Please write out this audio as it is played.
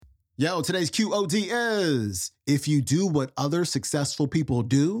Yo, today's QOD is, if you do what other successful people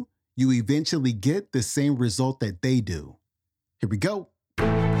do, you eventually get the same result that they do. Here we go.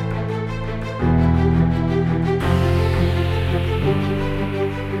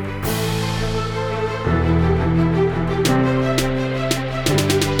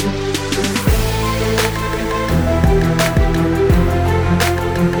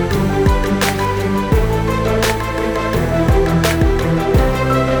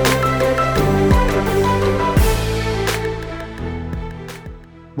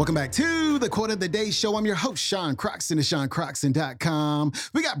 Welcome back to the Quote of the Day Show. I'm your host, Sean Croxton of SeanCroxton.com.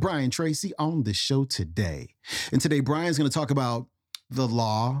 We got Brian Tracy on the show today. And today, Brian's going to talk about the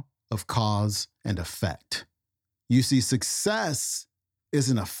law of cause and effect. You see, success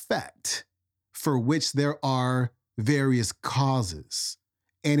is an effect for which there are various causes.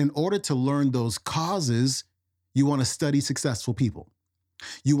 And in order to learn those causes, you want to study successful people.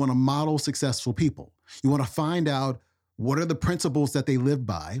 You want to model successful people. You want to find out what are the principles that they live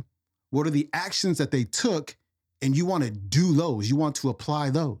by? What are the actions that they took? And you want to do those. You want to apply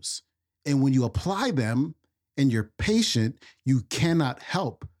those. And when you apply them and you're patient, you cannot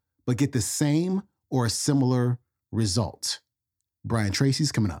help but get the same or a similar result. Brian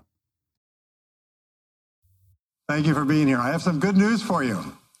Tracy's coming up. Thank you for being here. I have some good news for you.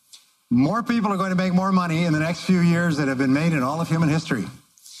 More people are going to make more money in the next few years than have been made in all of human history.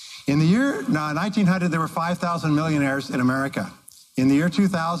 In the year 1900, there were 5,000 millionaires in America. In the year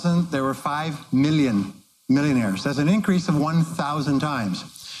 2000, there were 5 million millionaires. That's an increase of 1,000 times.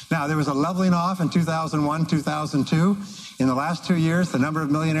 Now, there was a leveling off in 2001, 2002. In the last 2 years, the number of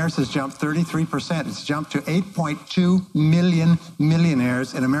millionaires has jumped 33%. It's jumped to 8.2 million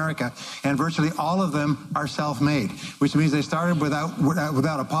millionaires in America, and virtually all of them are self-made, which means they started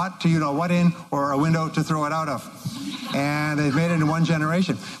without a pot to you-know-what in or a window to throw it out of. And they've made it in one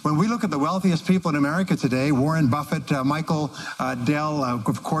generation. When we look at the wealthiest people in America today, Warren Buffett, Michael Dell,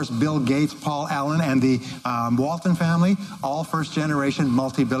 of course, Bill Gates, Paul Allen, and the Walton family, all first-generation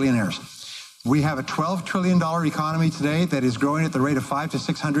multi-billionaires. We have a $12 trillion economy today that is growing at the rate of $500 to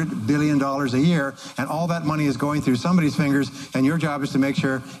 $600 billion a year, and all that money is going through somebody's fingers, and your job is to make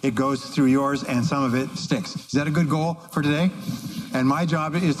sure it goes through yours and some of it sticks. Is that a good goal for today? And my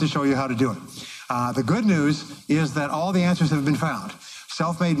job is to show you how to do it. The good news is that all the answers have been found.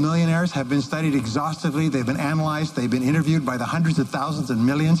 Self-made millionaires have been studied exhaustively. They've been analyzed. They've been interviewed by the hundreds of thousands and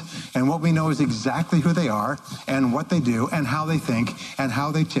millions. And what we know is exactly who they are and what they do and how they think and how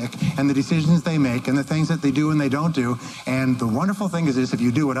they tick and the decisions they make and the things that they do and they don't do. And the wonderful thing is this: if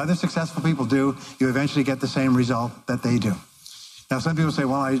you do what other successful people do, you eventually get the same result that they do. Now, some people say,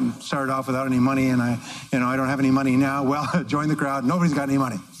 well, I started off without any money and I don't have any money now. Well, join the crowd. Nobody's got any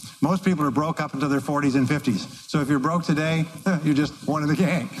money. Most people are broke up until their 40s and 50s. So if you're broke today, you're just one of the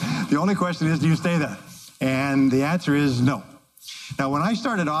gang. The only question is, do you stay there? And the answer is no. Now, when I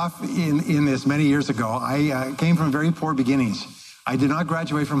started off in this many years ago, I came from very poor beginnings. I did not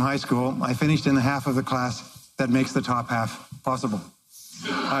graduate from high school. I finished in the half of the class that makes the top half possible.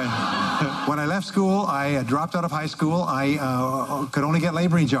 When I left school, I dropped out of high school. I could only get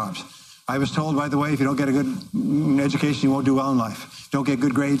laboring jobs. I was told, by the way, if you don't get a good education, you won't do well in life. Don't get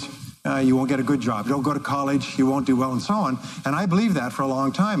good grades, you won't get a good job. Don't go to college, you won't do well, and so on. And I believed that for a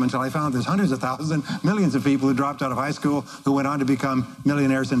long time until I found there's hundreds of thousands, millions of people who dropped out of high school who went on to become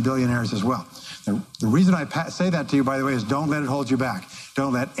millionaires and billionaires as well. The reason I say that to you, by the way, is don't let it hold you back.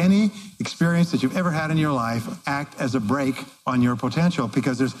 Don't let any experience that you've ever had in your life act as a brake on your potential,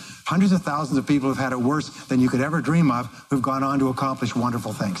 because there's hundreds of thousands of people who've had it worse than you could ever dream of who've gone on to accomplish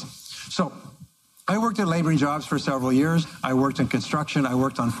wonderful things. So I worked at laboring jobs for several years. I worked in construction. I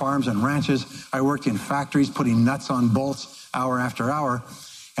worked on farms and ranches. I worked in factories putting nuts on bolts hour after hour.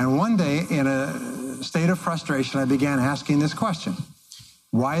 And one day, in a state of frustration, I began asking this question: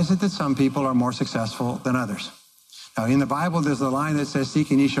 why is it that some people are more successful than others? Now, in the Bible, there's a line that says,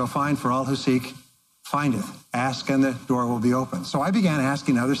 seek and ye shall find, for all who seek findeth. Ask and the door will be open. So I began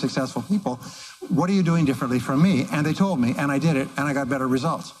asking other successful people, what are you doing differently from me? And they told me, and I did it, and I got better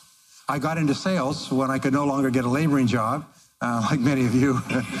results. I got into sales when I could no longer get a laboring job, like many of you.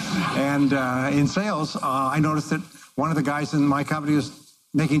 And in sales, I noticed that one of the guys in my company was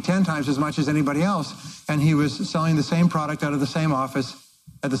making 10 times as much as anybody else, and he was selling the same product out of the same office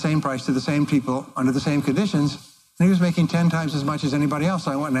at the same price to the same people under the same conditions, and he was making 10 times as much as anybody else.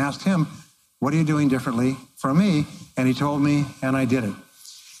 So I went and asked him, what are you doing differently from me? And he told me, and I did it.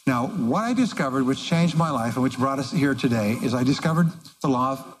 Now, what I discovered, which changed my life and which brought us here today, is I discovered the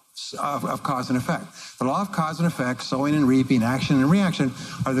law of cause and effect. The law of cause and effect, sowing and reaping, action and reaction,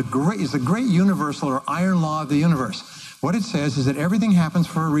 is the great universal or iron law of the universe. What it says is that everything happens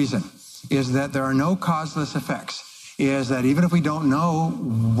for a reason, is that there are no causeless effects, is that even if we don't know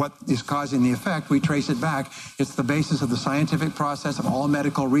what is causing the effect, we trace it back. It's the basis of the scientific process of all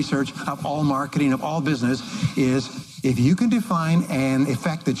medical research, of all marketing, of all business, is if you can define an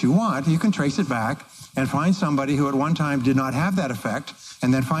effect that you want, you can trace it back and find somebody who at one time did not have that effect,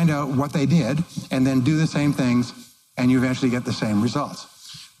 and then find out what they did, and then do the same things, and you eventually get the same results.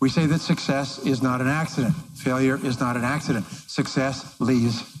 We say that success is not an accident. Failure is not an accident. Success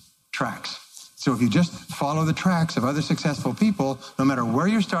leaves tracks. So if you just follow the tracks of other successful people, no matter where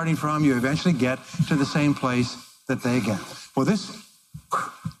you're starting from, you eventually get to the same place that they get. Well,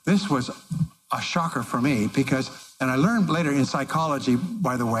 this was a shocker for me because, and I learned later in psychology,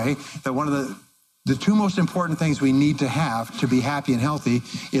 by the way, that one of the two most important things we need to have to be happy and healthy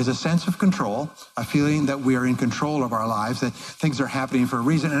is a sense of control, a feeling that we are in control of our lives, that things are happening for a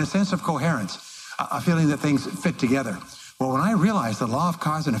reason, and a sense of coherence, a feeling that things fit together. Well, when I realized the law of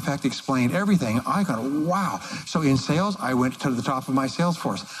cause and effect explained everything, I got, wow. So in sales, I went to the top of my sales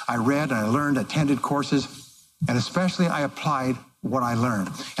force. I read and I learned, attended courses, and especially I applied what I learned.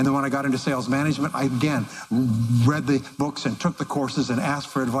 And then when I got into sales management, I again read the books and took the courses and asked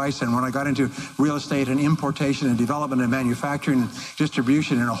for advice. And when I got into real estate and importation and development and manufacturing and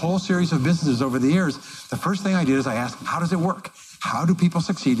distribution and a whole series of businesses over the years, the first thing I did is I asked, how does it work? How do people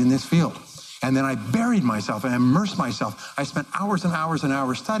succeed in this field? And then I buried myself and immersed myself. I spent hours and hours and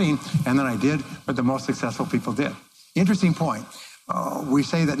hours studying, and then I did what the most successful people did. Interesting point. We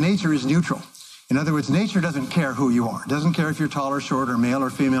say that nature is neutral. In other words, nature doesn't care who you are. It doesn't care if you're tall or short or male or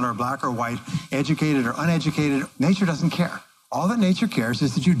female or black or white, educated or uneducated. Nature doesn't care. All that nature cares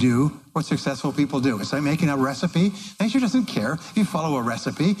is that you do what successful people do. It's like making a recipe. Nature doesn't care if you follow a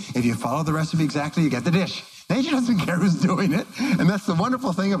recipe. If you follow the recipe exactly, you get the dish. Nature doesn't care who's doing it. And that's the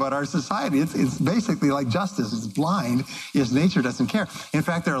wonderful thing about our society. It's basically like justice. It's blind, is nature doesn't care. In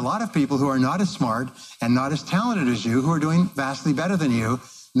fact, there are a lot of people who are not as smart and not as talented as you who are doing vastly better than you,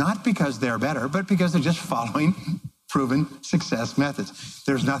 not because they're better, but because they're just following proven success methods.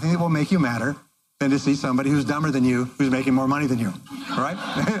 There's nothing that will make you madder than to see somebody who's dumber than you, who's making more money than you, right?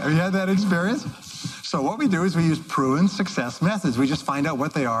 Have you had that experience? So what we do is we use proven success methods. We just find out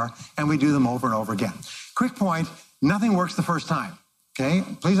what they are, and we do them over and over again. Quick point, nothing works the first time, okay?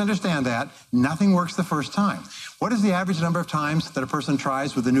 Please understand that. Nothing works the first time. What is the average number of times that a person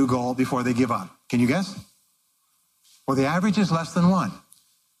tries with a new goal before they give up? Can you guess? Well, the average is less than one,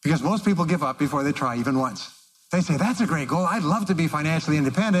 because most people give up before they try even once. They say, that's a great goal. I'd love to be financially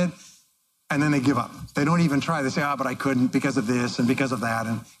independent. And then they give up. They don't even try. They say, but I couldn't because of this and because of that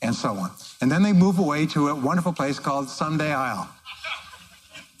and so on. And then they move away to a wonderful place called Someday I'll.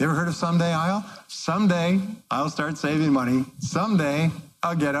 You ever heard of Someday I'll? Someday I'll start saving money. Someday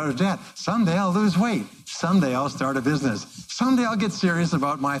I'll get out of debt. Someday I'll lose weight. Someday I'll start a business. Someday I'll get serious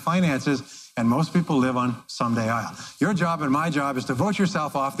about my finances. And most people live on Someday I'll. Your job and my job is to vote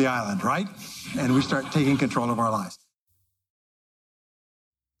yourself off the island, right? And we start taking control of our lives.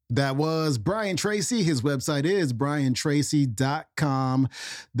 That was Brian Tracy. His website is briantracy.com.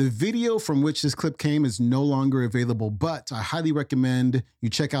 The video from which this clip came is no longer available, but I highly recommend you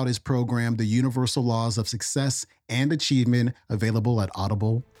check out his program, The Universal Laws of Success and Achievement, available at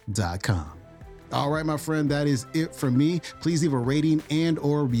audible.com. All right, my friend, that is it for me. Please leave a rating and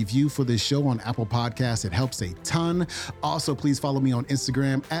or review for this show on Apple Podcasts. It helps a ton. Also, please follow me on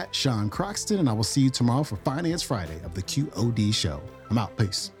Instagram at Sean Croxton, and I will see you tomorrow for Finance Friday of the QOD Show. I'm out.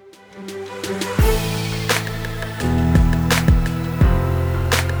 Peace.